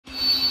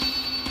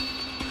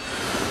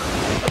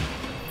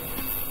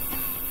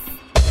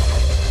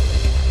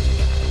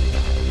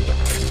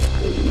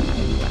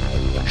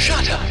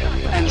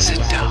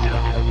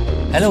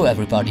Hello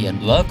everybody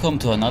and welcome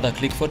to another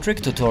Click for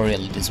Trick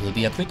tutorial. This will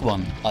be a quick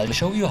one. I'll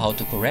show you how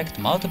to correct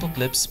multiple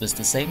clips with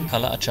the same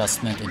color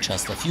adjustment in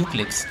just a few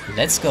clicks.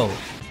 Let's go!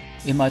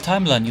 In my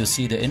timeline you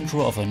see the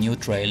intro of a new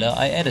trailer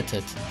I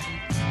edited.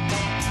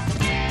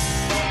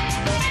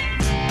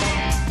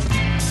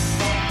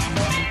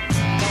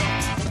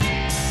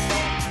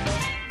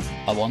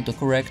 I want to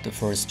correct the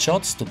first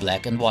shots to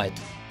black and white.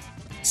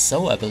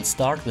 So I will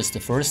start with the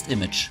first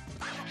image.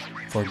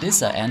 For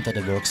this I enter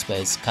the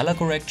workspace color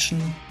correction,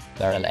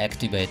 where I'll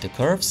activate the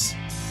curves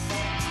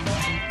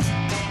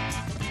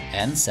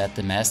and set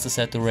the master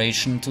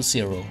saturation to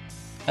 0.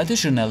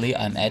 Additionally,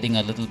 I'm adding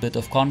a little bit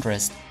of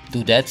contrast.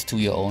 Do that to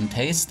your own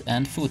taste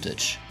and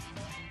footage.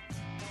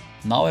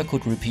 Now I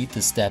could repeat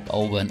this step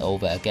over and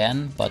over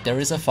again, but there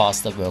is a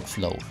faster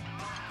workflow.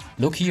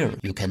 Look here,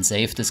 you can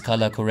save this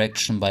color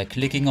correction by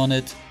clicking on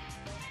it,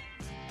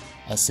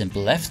 a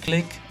simple left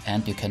click,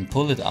 and you can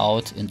pull it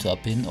out into a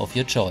bin of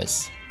your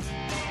choice.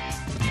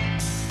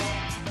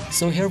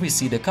 So here we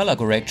see the color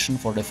correction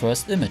for the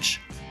first image.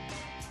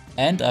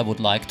 And I would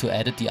like to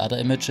edit the other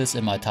images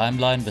in my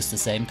timeline with the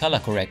same color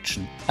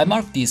correction. I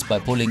mark these by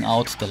pulling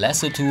out the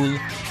lasso tool.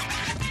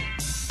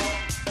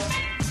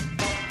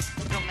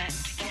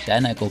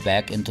 Then I go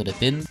back into the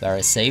bin where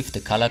I save the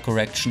color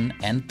correction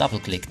and double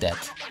click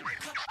that.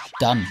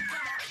 Done!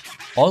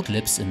 All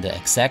clips in the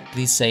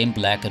exactly same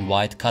black and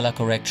white color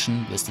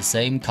correction with the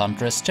same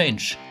contrast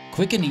change.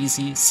 Quick and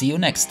easy, see you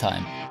next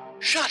time.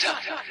 Shut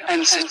up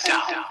and sit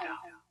down.